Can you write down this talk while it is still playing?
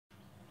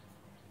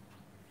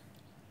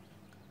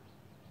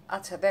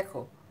আচ্ছা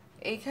দেখো,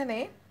 এইখানে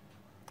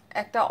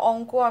একটা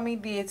অঙ্ক আমি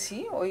দিয়েছি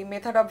ওই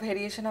method of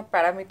variation of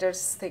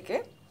parameters থেকে।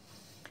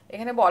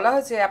 এখানে বলা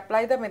হয়েছে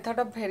apply the method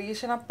of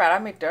variation of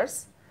parameters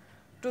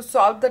to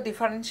solve the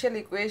differential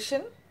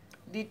equation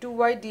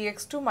d2y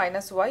dx2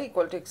 minus y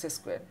equal to x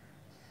square.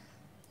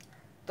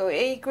 তো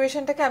এই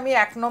ইকুয়েশনটাকে আমি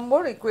 1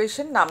 নম্বর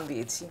ইকুয়েশন নাম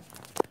দিয়েছি।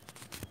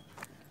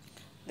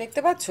 দেখতে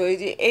পাচ্ছ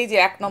এই যে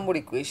 1 নম্বর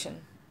ইকুয়েশন,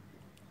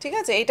 ঠিক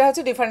আছে? এইটা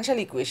হচ্ছে ডিফারেন্সিয়াল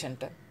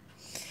ইকুয়েশনটা।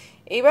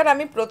 এবার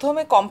আমি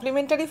প্রথমে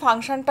কমপ্লিমেন্টারি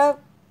ফাংশনটা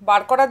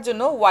বার করার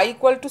জন্য y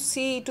equal to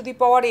C E to the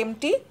power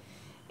MT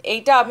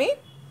এইটা আমি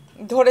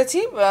ধরেছি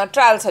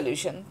ট্রায়াল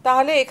সলিউশন।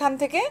 তাহলে এখান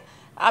থেকে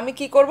আমি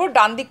কি করব,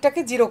 ডান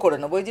দিকটাকে জিরো করে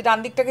নেবো। এই যে ডান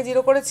দিকটাকে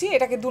জিরো করেছি,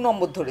 এটাকে 2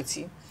 নম্বর ধরেছি।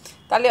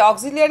 তাহলে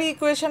অক্সিলিয়ারি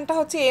ইকুয়েশনটা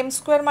হচ্ছে M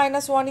square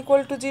minus 1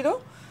 equal to 0।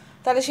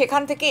 তাহলে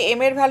সেখান থেকে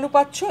এম এর ভ্যালু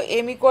পাচ্ছ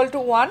এম ইকুয়াল টু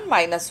 1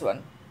 মাইনাস 1।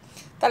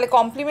 তাহলে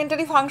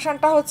কমপ্লিমেন্টারি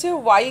ফাংশনটা হচ্ছে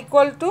y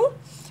equal to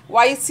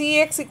Y C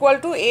x equal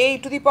to A E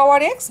to the power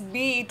x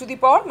B E to the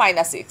power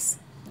minus x.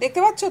 দেখতে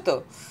পাচ্ছ তো?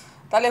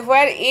 তাহলে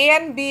হোয়ার এ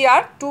and B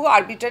R two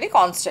arbitrary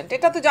constant,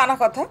 এটা তো জানা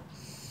কথা।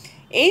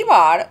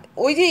 এইবার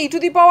ওই যে ই to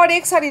the power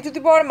x R E to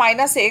the power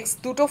minus x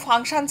দুটো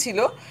ফাংশান ছিল,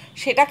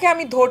 সেটাকে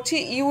আমি ধরছি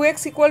you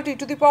x equal to E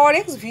to the power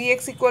x, V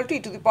x equal to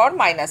E to the power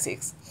minus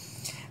x.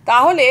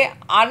 তাহলে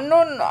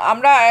unknown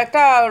আমরা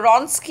একটা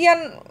রনস্কিয়ান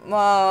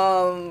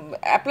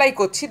apply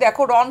করছি।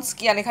 দেখো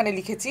রনস্কিয়ান এখানে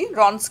লিখেছি,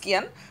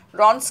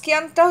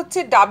 রনস্কিয়ানটা হচ্ছে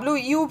ডাব্লিউ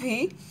ইউ ভি,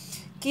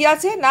 কী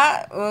আছে না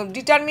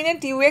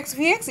determinant you x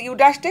V X U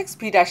dash x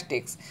V dash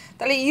x.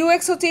 তাহলে ইউ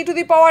এক্স হচ্ছে ই to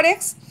the power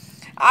x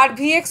R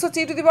V x হচ্ছে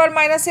ই to the power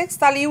minus x.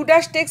 তাহলে you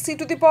dash x E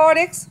to the power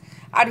x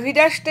R V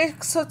dash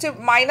x হচ্ছে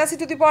minus E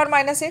to the power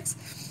minus x.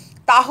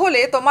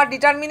 তাহলে তোমার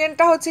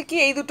ডিটারমিনেন্টটা হচ্ছে কি,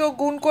 এই দুটো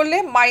গুণ করলে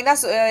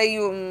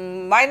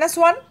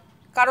 -1,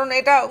 কারণ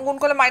এটা গুণ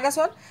করলে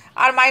 -1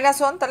 আর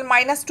 -1, তাহলে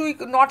 -2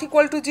 নট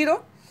ইকুয়াল টু 0।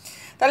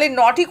 তাহলে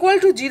নট ইকুয়াল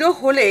টু 0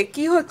 হলে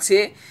কি হচ্ছে,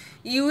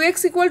 you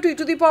x equal to E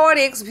to the power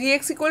x V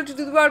x equal to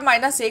the power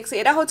minus x,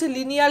 এরা হচ্ছে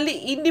লিনিয়ারলি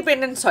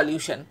ইন্ডিপেন্ডেন্ট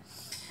সলিউশন,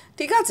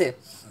 ঠিক আছে?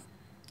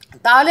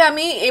 তাহলে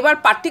আমি এবার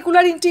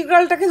পার্টিকুলার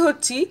ইন্টিগ্রালটাকে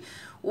ধরছি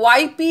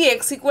Y P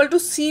x equal to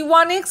C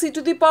one x E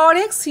to the power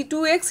x C two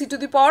x E to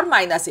the power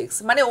minus x.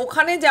 মানে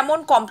ওখানে যেমন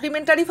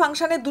কমপ্লিমেন্টারি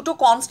ফাংশানে দুটো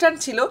কনস্ট্যান্ট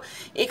ছিল,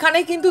 এখানে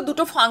কিন্তু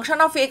দুটো ফাংশন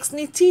অফ এক্স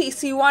নিচ্ছি,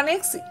 সি ওয়ান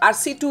এক্স আর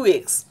সি টু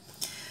এক্স।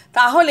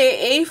 তাহলে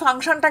এই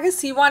ফাংশনটাকে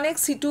C one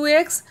x C two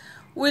x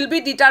will be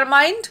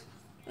determined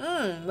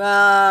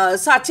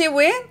such a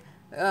way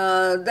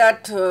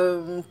that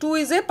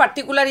 2 is a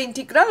particular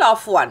integral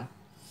of 1.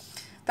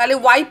 তাহলে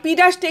Y P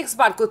dash x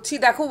bar করছি।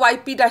 দেখো Y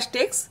P dash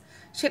x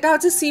সেটা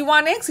হচ্ছে C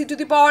one x E to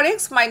the power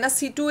x minus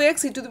C two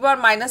x E to the power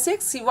minus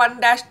x C one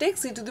dash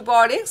x E to the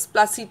power x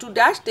plus C to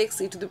dash x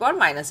E to the power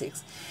minus x.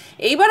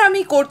 এইবার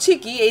আমি করছি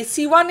কি, এই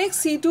C one x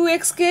C two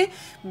এক্সকে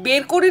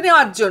বের করে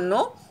নেওয়ার জন্য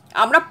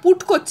আমরা পুট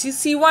করছি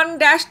C one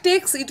dash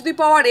x E to the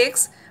power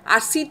x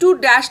R C to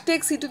dash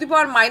x E to the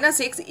power minus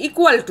x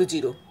equal to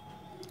 0।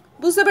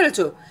 বুঝতে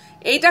পেরেছো?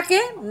 এইটাকে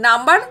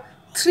নাম্বার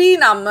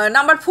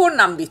 4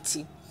 নাম দিচ্ছি।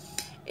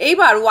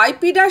 এইবার Y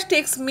P dash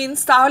x means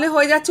তাহলে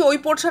হয়ে যাচ্ছে ওই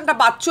পোর্শনটা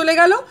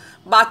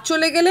বাদ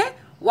চলে গেলে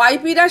ওয়াই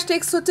পি ড্যাশ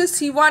এক্স হচ্ছে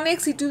C one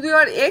x E to the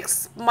power x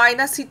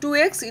minus C two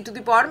x E to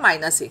the power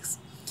minus x.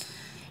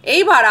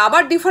 এইবার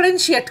আবার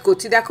ডিফারেন্সিয়েট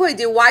করছি। দেখো এই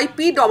যে Y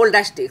P double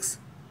dash x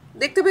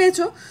দেখতে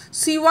পেয়েছো,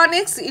 C one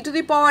x E to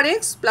the power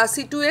x plus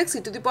C two x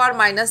E to the power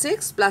minus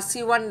x plus C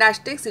one dash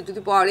x E to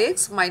the power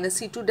x minus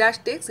C to dash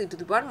x E to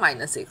the power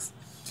minus x.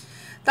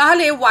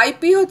 তাহলে Y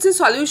P হচ্ছে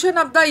solution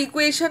of the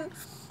equation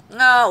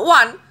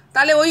 1।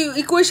 তাহলে ওই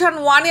equation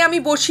 1-এ আমি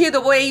বসিয়ে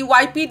দেবো এই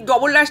Y P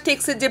double dash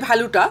এক্সের যে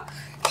ভ্যালুটা,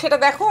 সেটা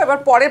দেখো। এবার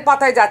পরের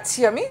পাতায় যাচ্ছি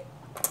আমি।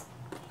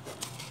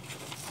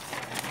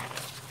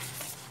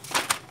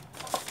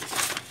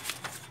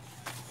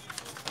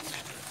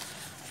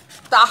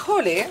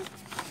 তাহলে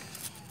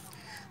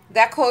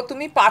দেখো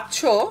তুমি পাচ্ছ,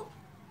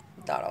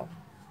 দাঁড়াও,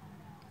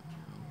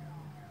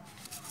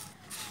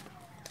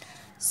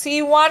 C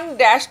one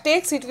dash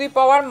x E to the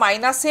power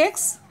minus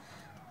x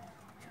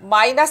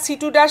minus C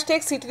to dash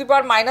x E to the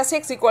power minus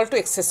x equal to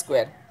x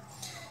square.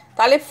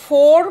 তাহলে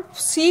 4,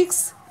 6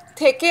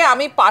 থেকে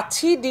আমি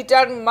পাচ্ছি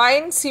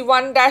determine C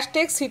one dash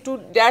x C to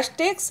dash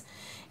x,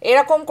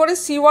 এরকম করে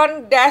C one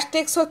dash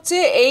x হচ্ছে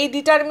এই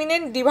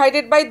determinant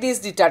divided by this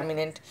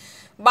determinant,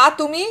 বা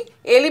তুমি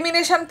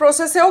এলিমিনেশন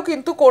প্রসেসেও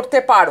কিন্তু করতে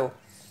পারো।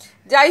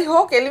 যাই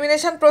হোক,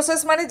 এলিমিনেশন প্রসেস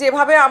মানে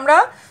যেভাবে আমরা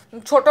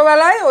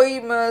ছোটোবেলায় ওই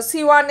সি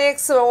ওয়ান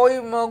এক্স ওই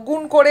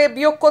গুণ করে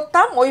বিয়োগ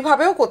করতাম,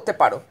 ওইভাবেও করতে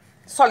পারো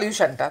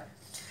সলিউশনটা।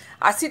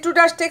 আর সি টু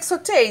ড্যাশ এক্স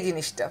হচ্ছে এই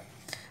জিনিসটা।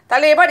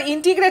 তাহলে এবার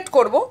ইন্টিগ্রেট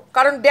করব,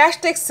 কারণ ড্যাশ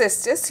এক্স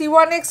এসছে। সি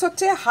ওয়ান এক্স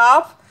হচ্ছে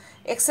half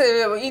x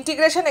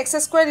integration x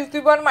square E to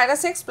the power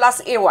minus x plus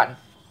A one.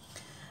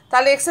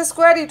 তাহলে x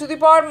square E to the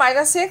power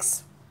minus x,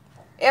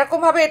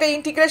 এরকমভাবে এটা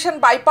ইন্টিগ্রেশন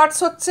বাই পার্টস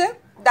হচ্ছে।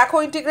 দেখো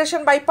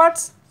integration by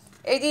parts,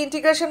 এই যে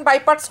integration by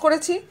parts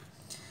করেছি,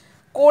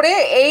 করে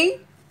এই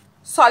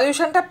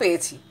সলিউশনটা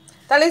পেয়েছি।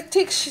 তাহলে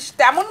ঠিক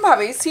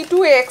তেমনভাবেই সি টু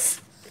এক্স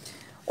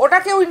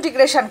ওটাকেও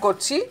ইন্টিগ্রেশন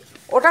করছি,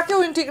 ওটাকেও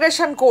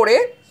ইন্টিগ্রেশন করে,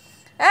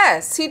 হ্যাঁ,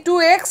 C two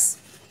x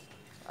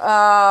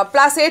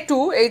plus A2,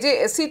 এই যে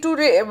C2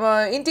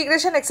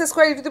 integration x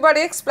square E to the power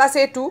x plus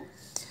A2,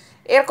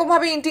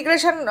 এরকমভাবে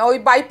ইন্টিগ্রেশন ওই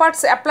বাই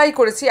পার্টস অ্যাপ্লাই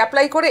করেছি,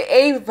 অ্যাপ্লাই করে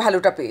এই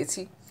ভ্যালুটা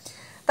পেয়েছি।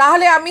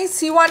 তাহলে আমি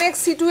C1x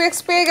C2x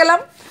পেয়ে গেলাম,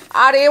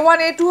 আর A1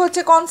 A2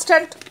 হচ্ছে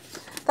কনস্ট্যান্ট।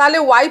 তাহলে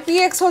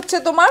YPX হচ্ছে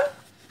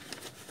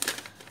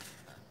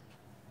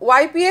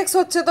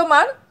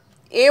তোমার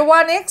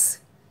A1x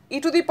E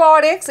to the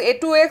power x,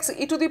 A2x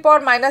E to the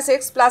power minus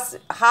x plus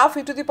half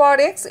E to the power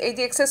x, এই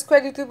যে x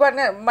square E to the পাওয়ার,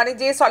 মানে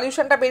যে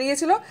সলিউশনটা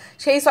বেরিয়েছিল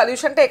সেই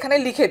সলিউশনটা এখানে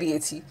লিখে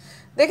দিয়েছি।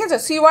 দেখেছো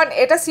C1,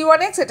 এটা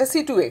C1x, এটা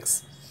C2x।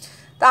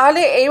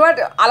 তাহলে এইবার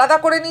আলাদা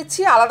করে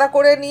নিচ্ছি, আলাদা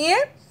করে নিয়ে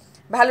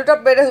ভ্যালুটা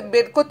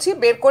বের করছি,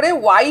 বের করে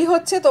y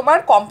হচ্ছে তোমার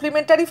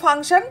কমপ্লিমেন্টারি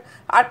ফাংশন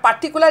আর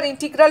পার্টিকুলার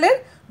ইন্টিগ্রালের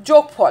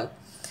যোগফল।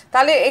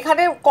 তাহলে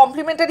এখানে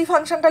কমপ্লিমেন্টারি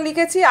ফাংশনটা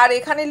লিখেছি আর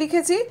এখানে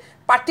লিখেছি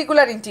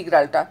পার্টিকুলার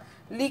ইন্টিগ্রালটা,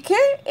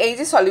 লিখে এই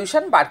যে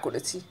সলিউশন বার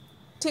করেছি।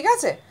 ঠিক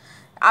আছে,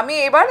 আমি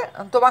এবার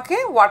তোমাকে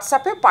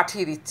হোয়াটসঅ্যাপে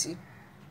পাঠিয়ে দিচ্ছি।